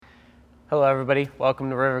Hello, everybody. Welcome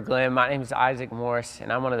to River Glen. My name is Isaac Morris,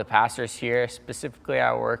 and I'm one of the pastors here. Specifically,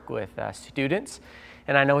 I work with students,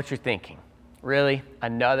 and I know what you're thinking. Really?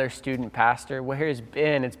 Another student pastor? Where's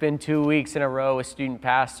Ben? It's been 2 weeks in a row with student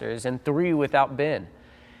pastors and 3 without Ben.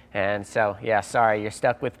 And so, sorry, you're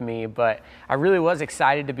stuck with me, but I really was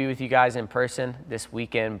excited to be with you guys in person this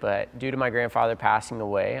weekend, but due to my grandfather passing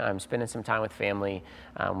away, I'm spending some time with family,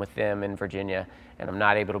 with them in Virginia, and I'm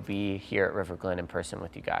not able to be here at River Glen in person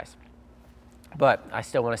with you guys. But I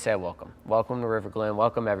still want to say welcome. Welcome to River Glen.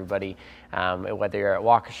 Welcome, everybody. Whether you're at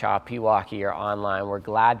Waukesha, Pewaukee, or online, we're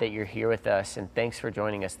glad that you're here with us, and thanks for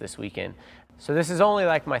joining us this weekend. So this is only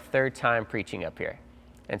like my 3rd time preaching up here.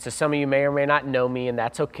 And so some of you may or may not know me, and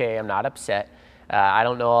that's okay. I'm not upset. I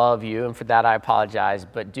don't know all of you, and for that I apologize.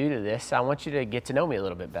 But due to this, I want you to get to know me a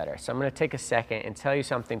little bit better. So I'm going to take a second and tell you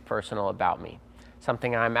something personal about me,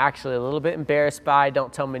 something I'm actually a little bit embarrassed by.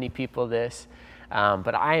 Don't tell many people this.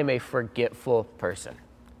 But I am a forgetful person.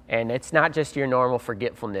 And it's not just your normal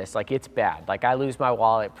forgetfulness, like it's bad. Like I lose my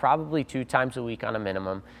wallet probably 2 times a week on a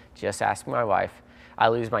minimum, just ask my wife. I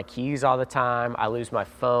lose my keys all the time, I lose my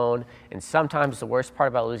phone, and sometimes the worst part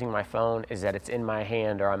about losing my phone is that it's in my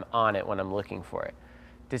hand or I'm on it when I'm looking for it.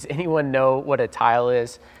 Does anyone know what a tile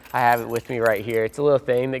is? I have it with me right here. It's a little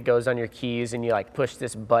thing that goes on your keys and you like push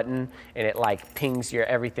this button and it like pings your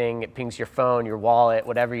everything. It pings your phone, your wallet,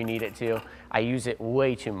 whatever you need it to. I use it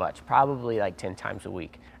way too much, probably like 10 times a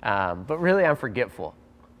week. But really I'm forgetful.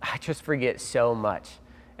 I just forget so much.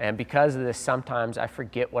 And because of this, sometimes I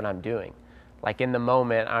forget what I'm doing. Like in the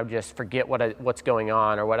moment, I just forget what's going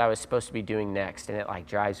on or what I was supposed to be doing next. And it like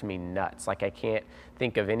drives me nuts. Like I can't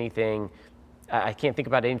think about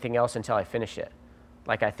anything else until I finish it.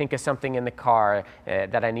 Like I think of something in the car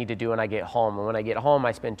that I need to do when I get home. And when I get home,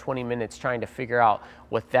 I spend 20 minutes trying to figure out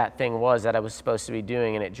what that thing was that I was supposed to be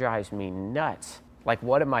doing. And it drives me nuts. Like,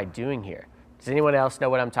 what am I doing here? Does anyone else know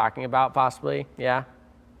what I'm talking about possibly? Yeah?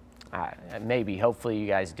 Maybe. Hopefully you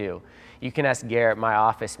guys do. You can ask Garrett, my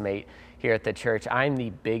office mate here at the church. I'm the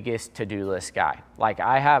biggest to-do list guy. Like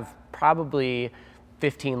I have probably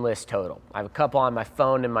 15 lists total. I have a couple on my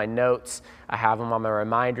phone in my notes. I have them on my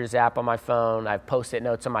reminders app on my phone. I have Post-it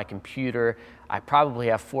notes on my computer. I probably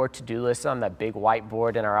have 4 to-do lists on that big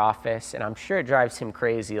whiteboard in our office, and I'm sure it drives him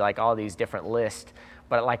crazy, like all these different lists,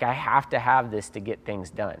 but like I have to have this to get things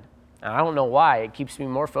done. And I don't know why. It keeps me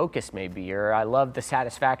more focused maybe, or I love the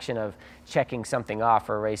satisfaction of checking something off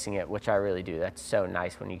or erasing it, which I really do. That's so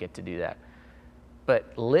nice when you get to do that.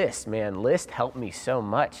 But lists help me so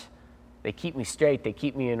much. They keep me straight, they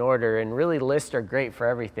keep me in order, and really lists are great for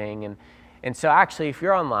everything. And so actually, if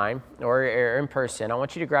you're online or in person, I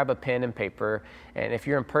want you to grab a pen and paper. And if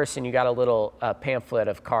you're in person, you got a little pamphlet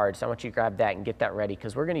of cards. I want you to grab that and get that ready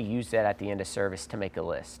because we're going to use that at the end of service to make a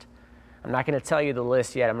list. I'm not going to tell you the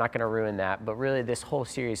list yet. I'm not going to ruin that. But really, this whole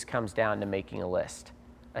series comes down to making a list,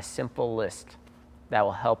 a simple list that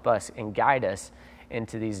will help us and guide us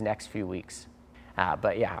into these next few weeks.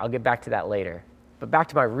 I'll get back to that later. But back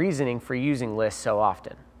to my reasoning for using lists so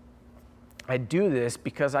often. I do this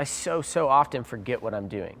because I so often forget what I'm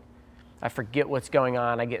doing. I forget what's going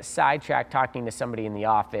on. I get sidetracked talking to somebody in the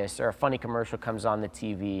office, or a funny commercial comes on the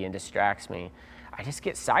TV and distracts me. I just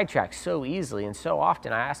get sidetracked so easily, and so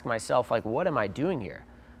often I ask myself, like, what am I doing here?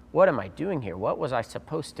 What am I doing here? What was I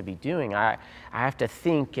supposed to be doing? I have to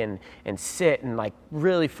think and sit and like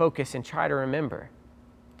really focus and try to remember.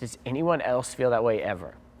 Does anyone else feel that way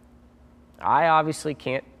ever? I obviously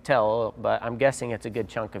can't tell, but I'm guessing it's a good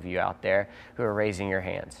chunk of you out there who are raising your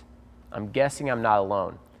hands. I'm guessing I'm not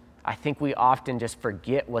alone. I think we often just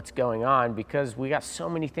forget what's going on because we got so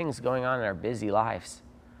many things going on in our busy lives.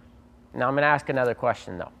 Now I'm going to ask another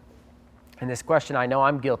question though. And this question, I know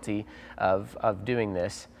I'm guilty of doing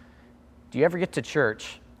this. Do you ever get to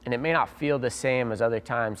church, and it may not feel the same as other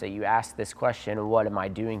times that you ask this question, what am I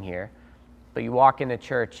doing here? But you walk into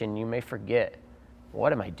church and you may forget,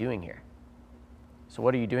 what am I doing here? So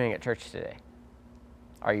what are you doing at church today?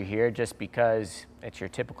 Are you here just because it's your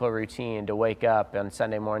typical routine to wake up on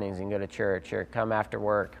Sunday mornings and go to church, or come after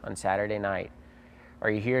work on Saturday night? Are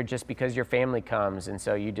you here just because your family comes and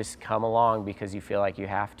so you just come along because you feel like you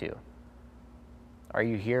have to? Are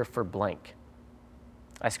you here for blank?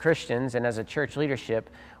 As Christians and as a church leadership,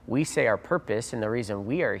 we say our purpose and the reason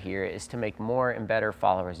we are here is to make more and better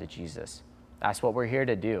followers of Jesus. That's what we're here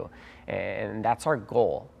to do, and that's our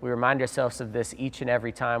goal. We remind ourselves of this each and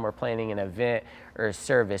every time we're planning an event or a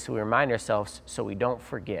service. We remind ourselves so we don't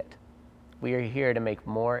forget. We are here to make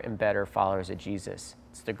more and better followers of Jesus.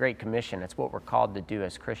 It's the Great Commission. It's what we're called to do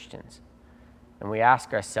as Christians. And we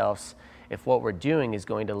ask ourselves if what we're doing is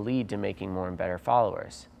going to lead to making more and better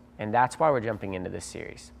followers. And that's why we're jumping into this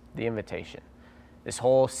series. the invitation. This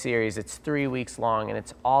whole series, it's 3 weeks long, and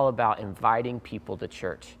it's all about inviting people to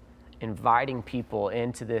church, inviting people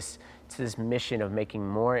into this mission of making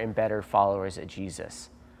more and better followers of Jesus.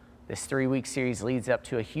 This 3-week series leads up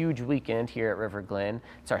to a huge weekend here at River Glen.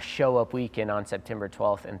 It's our Show Up weekend on September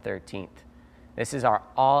 12th and 13th. This is our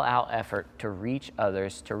all-out effort to reach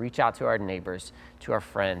others, to reach out to our neighbors, to our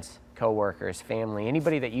friends, co-workers, family,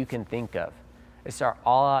 anybody that you can think of. It's our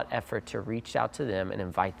all-out effort to reach out to them and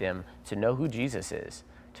invite them to know who Jesus is,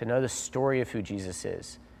 to know the story of who Jesus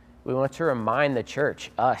is. We want to remind the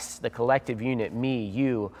church, us, the collective unit, me,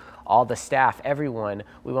 you, all the staff, everyone,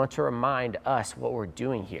 we want to remind us what we're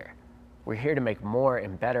doing here. We're here to make more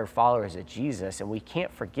and better followers of Jesus, and we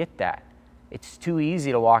can't forget that. It's too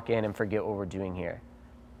easy to walk in and forget what we're doing here.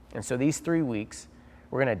 And so these 3 weeks,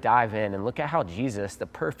 we're going to dive in and look at how Jesus, the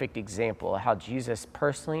perfect example, how Jesus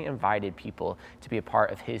personally invited people to be a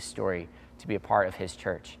part of his story, to be a part of his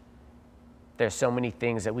church. There's so many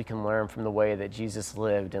things that we can learn from the way that Jesus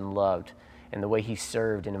lived and loved and the way he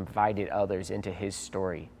served and invited others into his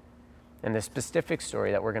story. And the specific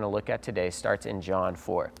story that we're going to look at today starts in John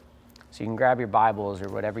 4. So you can grab your Bibles or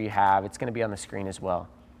whatever you have. It's going to be on the screen as well.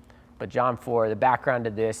 But John 4, the background to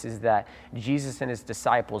this is that Jesus and his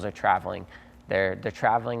disciples are traveling. They're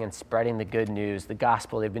traveling and spreading the good news, the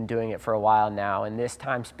gospel. They've been doing it for a while now. And this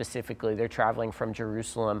time specifically, they're traveling from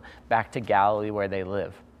Jerusalem back to Galilee where they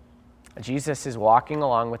live. Jesus is walking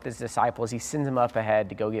along with his disciples. He sends them up ahead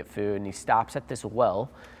to go get food, and he stops at this well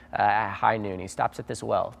at high noon. He stops at this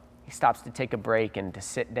well. He stops to take a break and to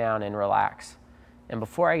sit down and relax. And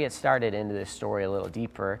before I get started into this story a little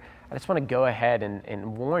deeper, I just want to go ahead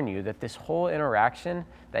and warn you that this whole interaction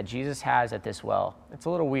that Jesus has at this well, it's a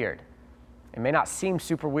little weird. It may not seem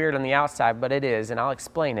super weird on the outside, but it is, and I'll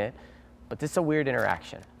explain it. But this is a weird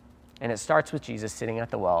interaction. And it starts with Jesus sitting at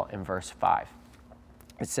the well in verse 5.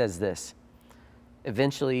 It says this: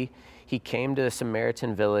 "Eventually, he came to the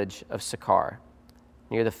Samaritan village of Sychar,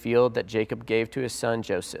 near the field that Jacob gave to his son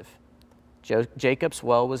Joseph. Jacob's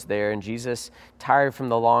well was there, and Jesus, tired from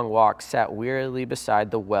the long walk, sat wearily beside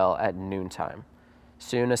the well at noontime.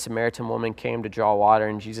 Soon a Samaritan woman came to draw water,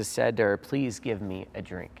 and Jesus said to her, 'Please give me a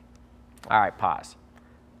drink.'" All right, pause.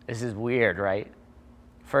 This is weird, right?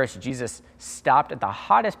 First, Jesus stopped at the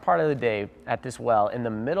hottest part of the day at this well in the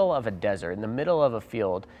middle of a desert, in the middle of a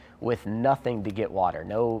field with nothing to get water.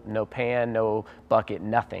 No pan, no bucket,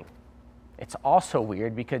 nothing. It's also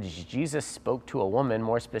weird because Jesus spoke to a woman,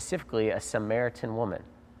 more specifically a Samaritan woman.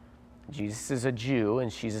 Jesus is a Jew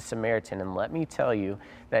and she's a Samaritan, and let me tell you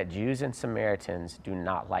that Jews and Samaritans do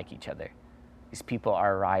not like each other. These people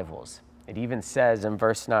are rivals. It even says in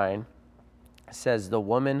verse 9, it says, "The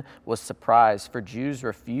woman was surprised, for Jews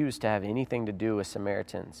refused to have anything to do with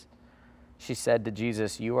Samaritans. She said to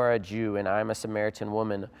Jesus, 'You are a Jew and I am a Samaritan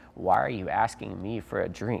woman. Why are you asking me for a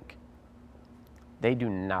drink?'" They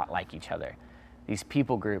do not like each other. These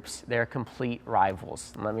people groups, they're complete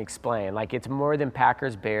rivals. And let me explain. It's more than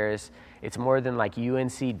Packers Bears. It's more than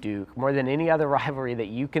UNC Duke, more than any other rivalry that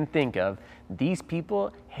you can think of. These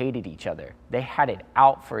people hated each other. They had it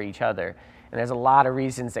out for each other. And there's a lot of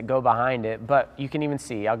reasons that go behind it, but you can even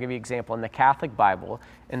see, I'll give you an example. In the Catholic Bible,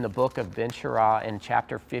 in the book of Ben Sirach, in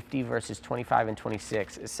chapter 50, verses 25 and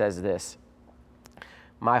 26, it says this: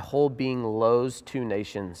 "My whole being loathes two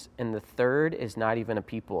nations, and the third is not even a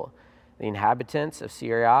people, the inhabitants of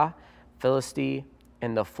Syria, Philistia,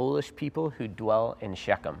 and the foolish people who dwell in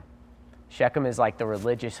Shechem." Shechem is like the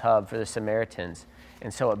religious hub for the Samaritans.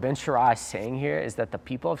 And so what Ben Sirach is saying here is that the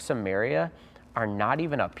people of Samaria are not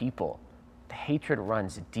even a people. The hatred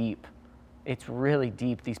runs deep. It's really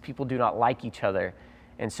deep. These people do not like each other.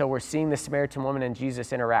 And so we're seeing the Samaritan woman and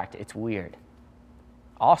Jesus interact. It's weird.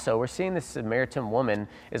 Also, we're seeing the Samaritan woman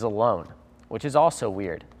is alone, which is also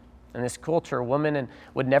weird. In this culture, women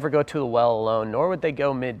would never go to the well alone, nor would they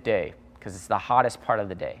go midday, because it's the hottest part of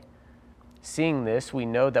the day. Seeing this, we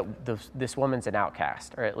know that this woman's an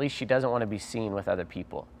outcast, or at least she doesn't want to be seen with other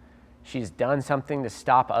people. She's done something to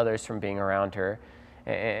stop others from being around her,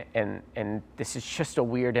 and this is just a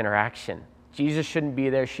weird interaction. Jesus shouldn't be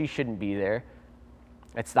there, she shouldn't be there.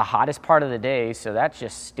 It's the hottest part of the day, so that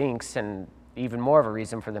just stinks, and even more of a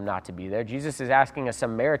reason for them not to be there. Jesus is asking a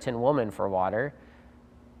Samaritan woman for water.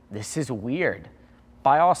 This is weird.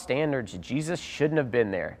 By all standards, Jesus shouldn't have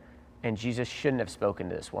been there, and Jesus shouldn't have spoken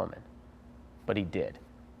to this woman, but he did.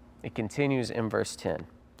 It continues in verse 10.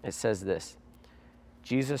 It says this: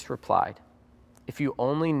 "Jesus replied, 'If you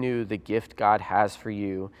only knew the gift God has for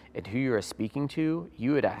you and who you are speaking to,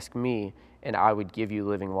 you would ask me, and I would give you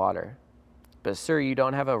living water. But sir, you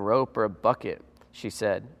don't have a rope or a bucket, she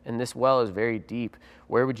said, "and this well is very deep.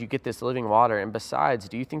 Where would you get this living water? And besides,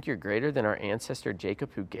 do you think you're greater than our ancestor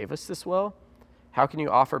Jacob, who gave us this well? How can you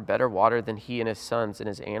offer better water than he and his sons and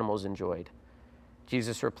his animals enjoyed?"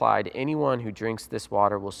 Jesus replied, "Anyone who drinks this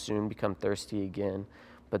water will soon become thirsty again,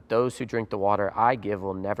 but those who drink the water I give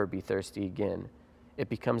will never be thirsty again. It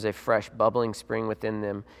becomes a fresh, bubbling spring within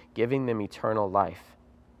them, giving them eternal life."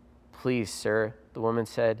 "Please, sir," the woman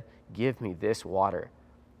said, "give me this water,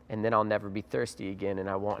 and then I'll never be thirsty again, and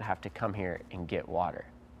I won't have to come here and get water."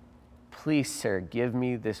 "Please, sir, give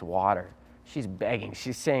me this water." She's begging.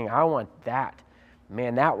 She's saying, "I want that.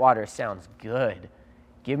 Man, that water sounds good.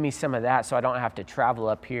 Give me some of that so I don't have to travel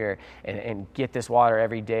up here and get this water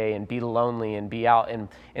every day and be lonely and be out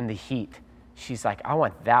in the heat." She's like, "I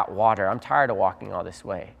want that water. I'm tired of walking all this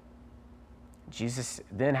way." Jesus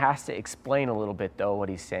then has to explain a little bit, though, what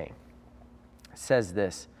he's saying. It says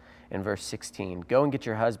this in verse 16, "Go and get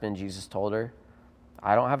your husband," Jesus told her.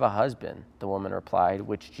 "I don't have a husband," the woman replied,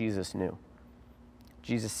 which Jesus knew.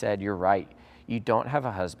 Jesus said, "You're right. You don't have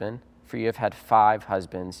a husband, for you have had 5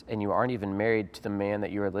 husbands, and you aren't even married to the man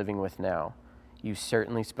that you are living with now. You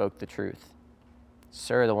certainly spoke the truth."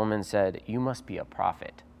 "Sir," the woman said, "you must be a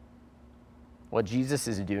prophet." What Jesus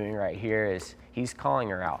is doing right here is he's calling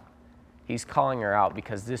her out. He's calling her out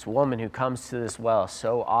because this woman who comes to this well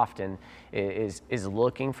so often is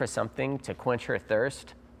looking for something to quench her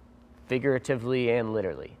thirst, figuratively and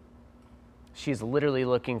literally. She's literally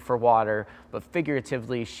looking for water, but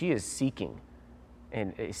figuratively she is seeking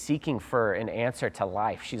for an answer to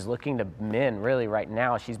life. She's looking to men really right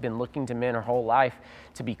now. She's been looking to men her whole life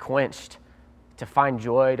to be quenched, to find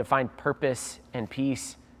joy, to find purpose and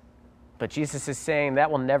peace. But Jesus is saying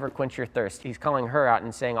that will never quench your thirst. He's calling her out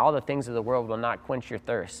and saying all the things of the world will not quench your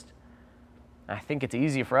thirst. I think it's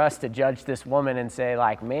easy for us to judge this woman and say,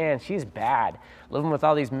 like, man, she's bad. Living with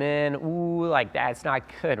all these men, ooh, like that's not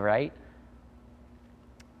good, right?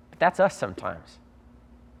 But that's us sometimes.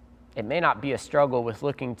 It may not be a struggle with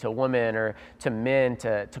looking to women or to men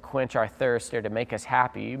to quench our thirst or to make us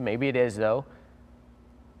happy. Maybe it is, though.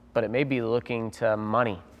 But it may be looking to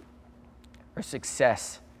money or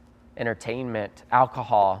success, entertainment,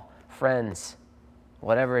 alcohol, friends,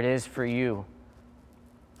 whatever it is for you.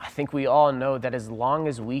 I think we all know that as long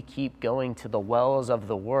as we keep going to the wells of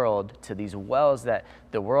the world, to these wells that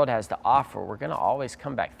the world has to offer, we're going to always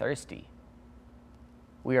come back thirsty.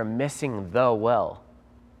 We are missing the well.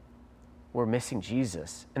 We're missing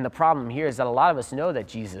Jesus. And the problem here is that a lot of us know that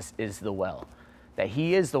Jesus is the well, that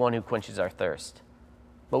he is the one who quenches our thirst.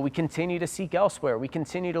 But we continue to seek elsewhere. We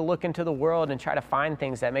continue to look into the world and try to find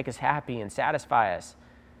things that make us happy and satisfy us.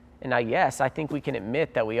 And now, yes, I think we can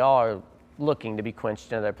admit that we all are looking to be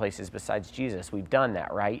quenched in other places besides Jesus. We've done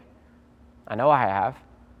that, right? I know I have.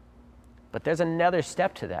 But there's another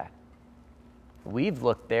step to that. We've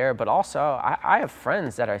looked there, but also I have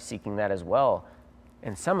friends that are seeking that as well.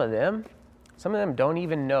 And some of them don't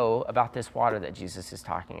even know about this water that Jesus is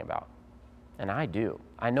talking about. And I do.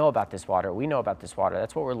 I know about this water. We know about this water.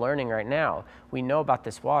 That's what we're learning right now. We know about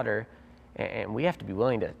this water, and we have to be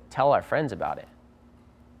willing to tell our friends about it.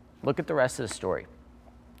 Look at the rest of the story.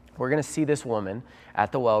 We're going to see this woman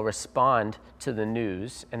at the well respond to the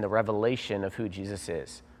news and the revelation of who Jesus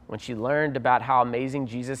is. When she learned about how amazing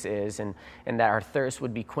Jesus is and that our thirst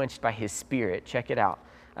would be quenched by his Spirit, check it out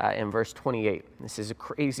in verse 28. This is a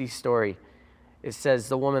crazy story. It says,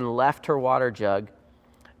 "The woman left her water jug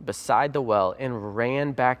beside the well and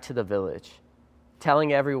ran back to the village,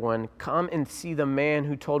 telling everyone, 'Come and see the man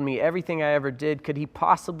who told me everything I ever did. Could he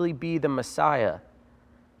possibly be the Messiah?'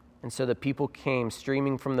 And so the people came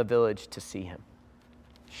streaming from the village to see him."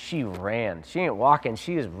 She ran. She ain't walking.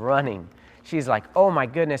 She is running. She's like, "Oh my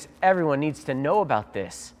goodness, everyone needs to know about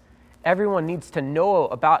this. Everyone needs to know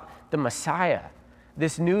about the Messiah.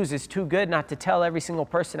 This news is too good not to tell every single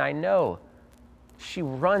person I know." She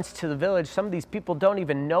runs to the village. Some of these people don't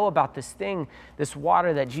even know about this thing, this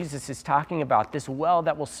water that Jesus is talking about, this well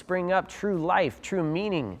that will spring up true life, true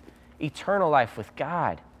meaning, eternal life with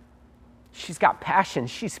God. She's got passion.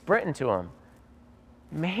 She's sprinting to him.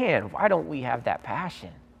 Man, why don't we have that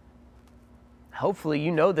passion? Hopefully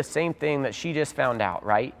you know the same thing that she just found out,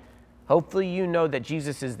 right? Hopefully you know that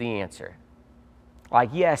Jesus is the answer.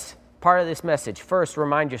 Like, yes, part of this message, first,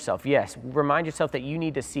 remind yourself that you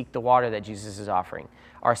need to seek the water that Jesus is offering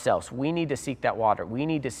ourselves. We need to seek that water. We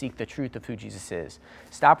need to seek the truth of who Jesus is.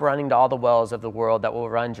 Stop running to all the wells of the world that will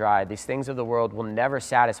run dry. These things of the world will never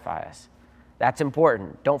satisfy us. That's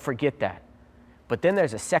important. Don't forget that. But then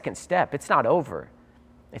there's a second step. It's not over.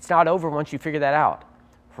 It's not over once you figure that out.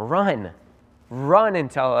 Run. Run and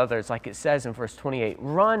tell others, like it says in verse 28.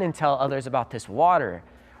 Run and tell others about this water.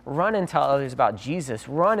 Run and tell others about Jesus.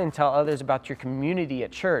 Run and tell others about your community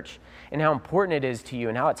at church and how important it is to you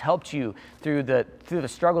and how it's helped you through the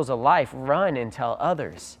struggles of life. Run and tell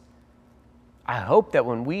others. I hope that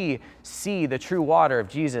when we see the true water of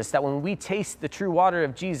Jesus, that when we taste the true water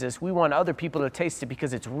of Jesus, we want other people to taste it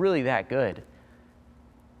because it's really that good.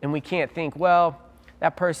 And we can't think, well,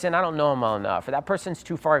 that person, I don't know him well enough, or that person's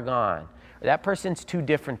too far gone, or that person's too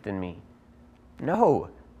different than me. No.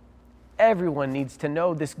 Everyone needs to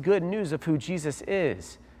know this good news of who Jesus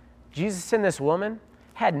is. Jesus and this woman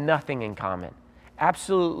had nothing in common.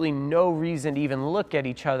 Absolutely no reason to even look at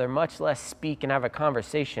each other, much less speak and have a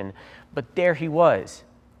conversation. But there he was.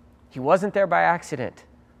 He wasn't there by accident.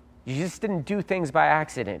 Jesus didn't do things by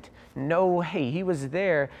accident. No way. He was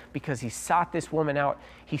there because he sought this woman out.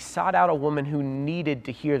 He sought out a woman who needed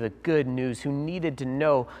to hear the good news, who needed to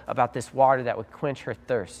know about this water that would quench her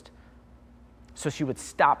thirst, so she would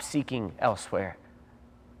stop seeking elsewhere.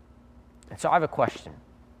 And so I have a question.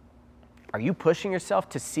 Are you pushing yourself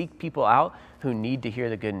to seek people out who need to hear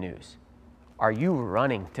the good news? Are you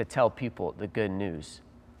running to tell people the good news?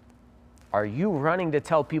 Are you running to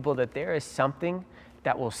tell people that there is something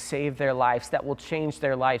that will save their lives, that will change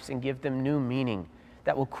their lives and give them new meaning,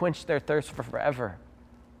 that will quench their thirst for forever?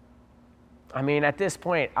 I mean, at this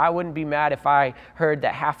point, I wouldn't be mad if I heard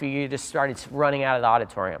that half of you just started running out of the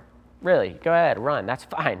auditorium. Really, go ahead, run, that's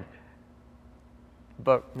fine.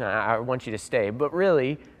 But no, I want you to stay. But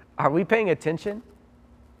really, are we paying attention?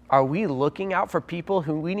 Are we looking out for people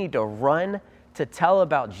who we need to run to tell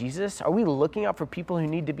about Jesus? Are we looking out for people who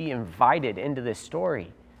need to be invited into this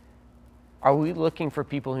story? Are we looking for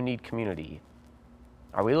people who need community?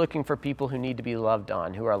 Are we looking for people who need to be loved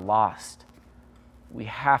on, who are lost? We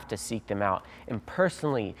have to seek them out and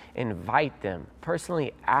personally invite them,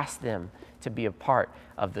 personally ask them to be a part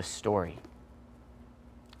of the story.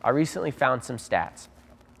 I recently found some stats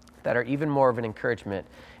that are even more of an encouragement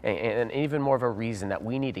and even more of a reason that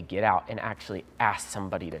we need to get out and actually ask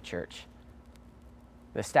somebody to church.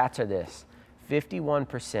 The stats are this: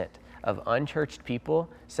 51% of unchurched people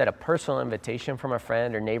said a personal invitation from a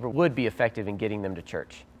friend or neighbor would be effective in getting them to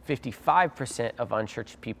church. 55% of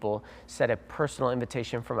unchurched people said a personal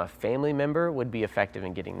invitation from a family member would be effective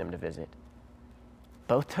in getting them to visit.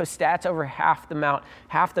 Both those stats, over half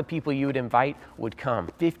the people you would invite would come.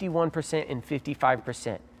 51% and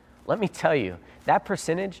 55%. Let me tell you, that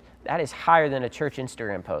percentage, that is higher than a church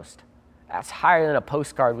Instagram post. That's higher than a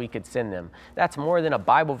postcard we could send them. That's more than a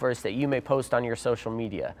Bible verse that you may post on your social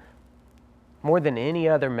media. More than any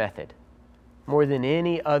other method, more than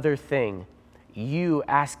any other thing, you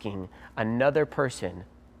asking another person,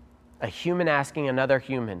 a human asking another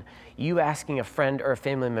human, you asking a friend or a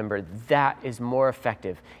family member, that is more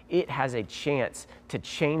effective. It has a chance to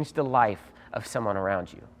change the life of someone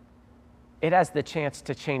around you. It has the chance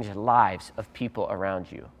to change lives of people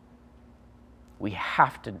around you. We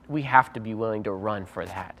have to be willing to run for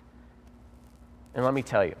that. And let me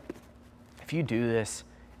tell you, if you do this,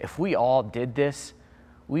 if we all did this,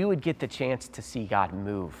 we would get the chance to see God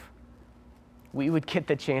move. We would get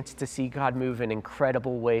the chance to see God move in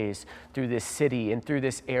incredible ways through this city and through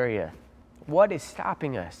this area. What is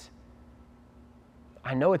stopping us?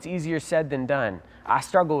 I know it's easier said than done. I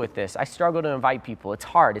struggle with this. I struggle to invite people. It's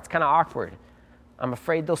hard. It's kind of awkward. I'm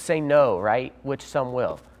afraid they'll say no, right? Which some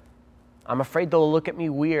will. I'm afraid they'll look at me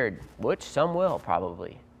weird, which some will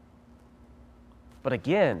probably. But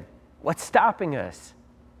again, what's stopping us?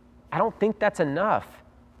 I don't think that's enough.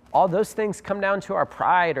 All those things come down to our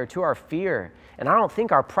pride or to our fear. And I don't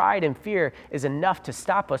think our pride and fear is enough to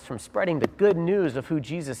stop us from spreading the good news of who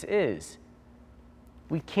Jesus is.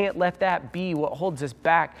 We can't let that be what holds us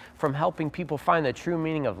back from helping people find the true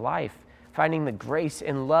meaning of life, finding the grace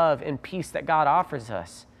and love and peace that God offers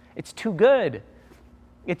us. It's too good.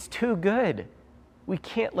 It's too good. We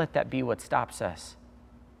can't let that be what stops us.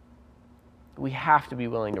 We have to be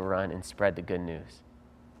willing to run and spread the good news.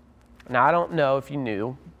 Now, I don't know if you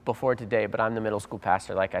knew before today, but I'm the middle school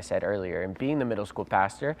pastor, like I said earlier. And being the middle school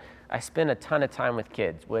pastor, I spend a ton of time with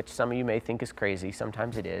kids, which some of you may think is crazy.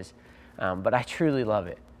 Sometimes it is. But I truly love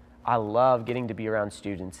it. I love getting to be around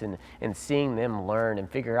students and seeing them learn and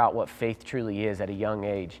figure out what faith truly is at a young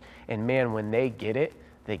age. And man, when they get it,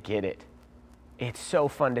 they get it. It's so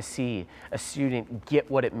fun to see a student get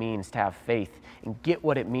what it means to have faith and get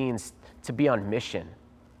what it means to be on mission.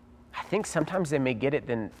 I think sometimes they may get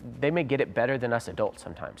it better than us adults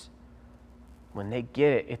sometimes. When they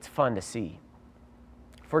get it, it's fun to see.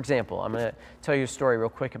 For example, I'm going to tell you a story real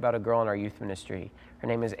quick about a girl in our youth ministry. Her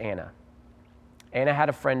name is Anna. Anna had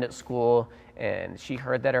a friend at school, and she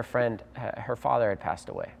heard that her father had passed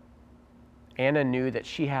away. Anna knew that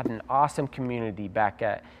she had an awesome community back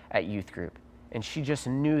at youth group, and she just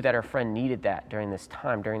knew that her friend needed that during this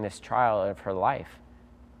time, during this trial of her life.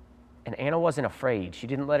 And Anna wasn't afraid. She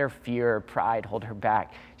didn't let her fear or pride hold her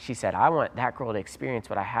back. She said, I want that girl to experience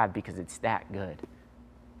what I have because it's that good.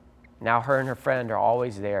 Now her and her friend are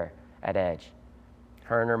always there at Edge.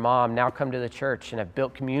 Her and her mom now come to the church and have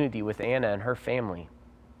built community with Anna and her family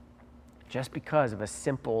just because of a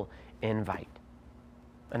simple invite.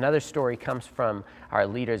 Another story comes from our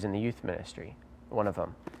leaders in the youth ministry. One of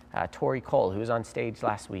them, Tori Cole, who was on stage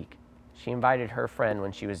last week. She invited her friend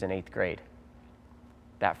when she was in 8th grade.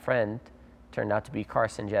 That friend turned out to be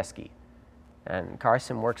Carson Jeske. And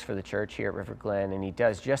Carson works for the church here at River Glen, and he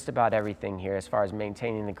does just about everything here as far as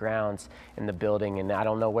maintaining the grounds in the building, and I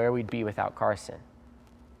don't know where we'd be without Carson.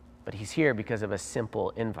 But he's here because of a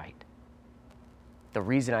simple invite. The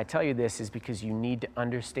reason I tell you this is because you need to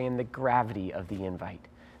understand the gravity of the invite.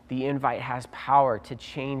 The invite has power to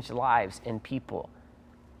change lives and people.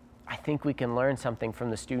 I think we can learn something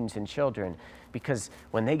from the students and children because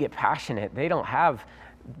when they get passionate, they don't have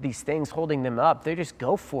these things holding them up. They just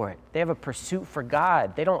go for it. They have a pursuit for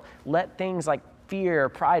God. They don't let things like fear or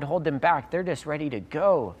pride hold them back. They're just ready to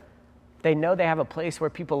go. They know they have a place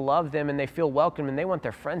where people love them and they feel welcome and they want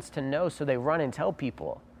their friends to know, so they run and tell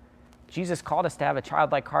people. Jesus called us to have a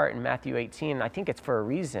childlike heart in Matthew 18, and I think it's for a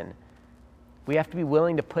reason. We have to be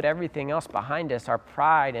willing to put everything else behind us, our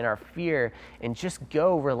pride and our fear, and just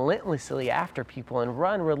go relentlessly after people and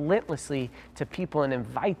run relentlessly to people and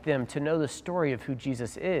invite them to know the story of who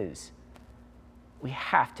Jesus is. We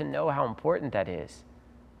have to know how important that is.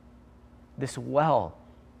 This well,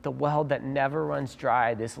 the well that never runs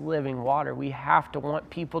dry, this living water, we have to want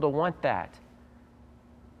people to want that.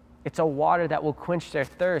 It's a water that will quench their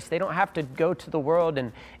thirst. They don't have to go to the world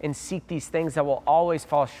and seek these things that will always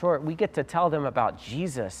fall short. We get to tell them about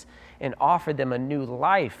Jesus and offer them a new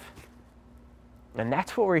life. And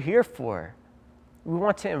that's what we're here for. We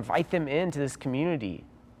want to invite them into this community.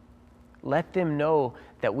 Let them know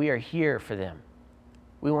that we are here for them.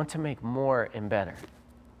 We want to make more and better.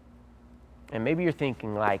 And maybe you're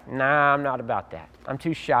thinking like, nah, I'm not about that. I'm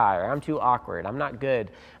too shy, or I'm too awkward. I'm not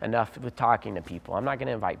good enough with talking to people. I'm not going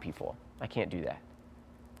to invite people. I can't do that.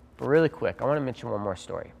 But really quick, I want to mention one more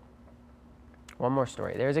story. One more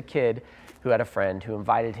story. There's a kid who had a friend who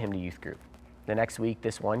invited him to youth group. The next week,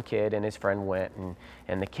 this one kid and his friend went,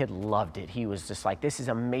 and the kid loved it. He was just like, this is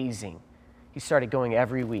amazing. He started going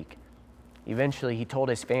every week. Eventually, he told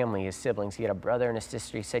his family, his siblings, he had a brother and a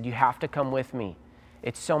sister. He said, you have to come with me.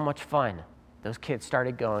 It's so much fun. Those kids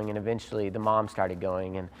started going, and eventually the mom started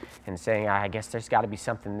going and saying, I guess there's got to be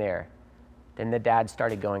something there. Then the dad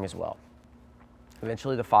started going as well.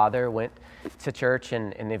 Eventually the father went to church,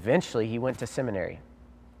 and eventually he went to seminary.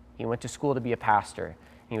 He went to school to be a pastor.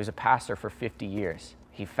 He was a pastor for 50 years.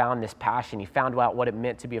 He found this passion. He found out what it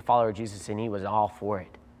meant to be a follower of Jesus, and he was all for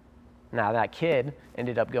it. Now that kid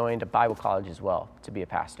ended up going to Bible college as well to be a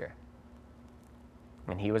pastor.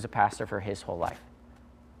 And he was a pastor for his whole life.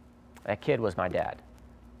 That kid was my dad.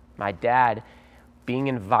 My dad being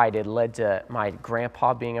invited led to my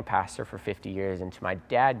grandpa being a pastor for 50 years and to my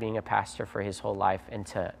dad being a pastor for his whole life and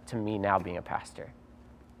to me now being a pastor.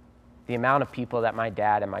 The amount of people that my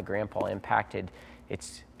dad and my grandpa impacted,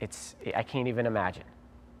 I can't even imagine.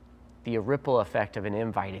 The ripple effect of an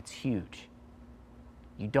invite, it's huge.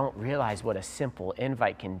 You don't realize what a simple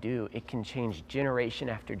invite can do. It can change generation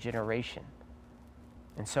after generation.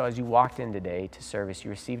 And so as you walked in today to service, you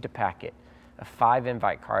received a packet of 5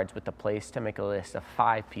 invite cards with a place to make a list of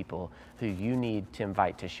 5 people who you need to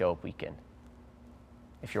invite to Show Up Weekend.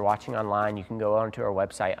 If you're watching online, you can go onto our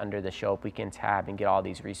website under the Show Up Weekend tab and get all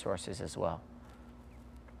these resources as well.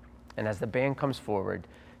 And as the band comes forward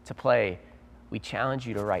to play, we challenge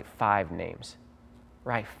you to write 5 names.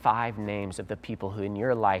 Write 5 names of the people who in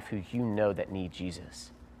your life who you know that need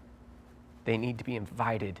Jesus. They need to be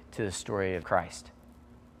invited to the story of Christ.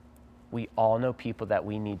 We all know people that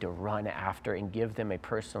we need to run after and give them a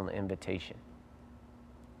personal invitation.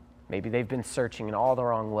 Maybe they've been searching in all the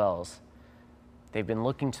wrong wells. They've been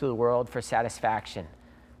looking to the world for satisfaction,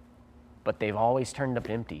 but they've always turned up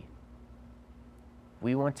empty.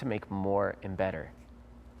 We want to make more and better.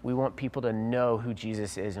 We want people to know who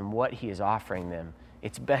Jesus is and what he is offering them.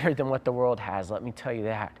 It's better than what the world has, let me tell you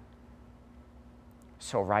that.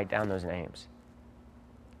 So write down those names.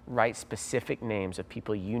 Write specific names of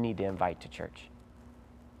people you need to invite to church.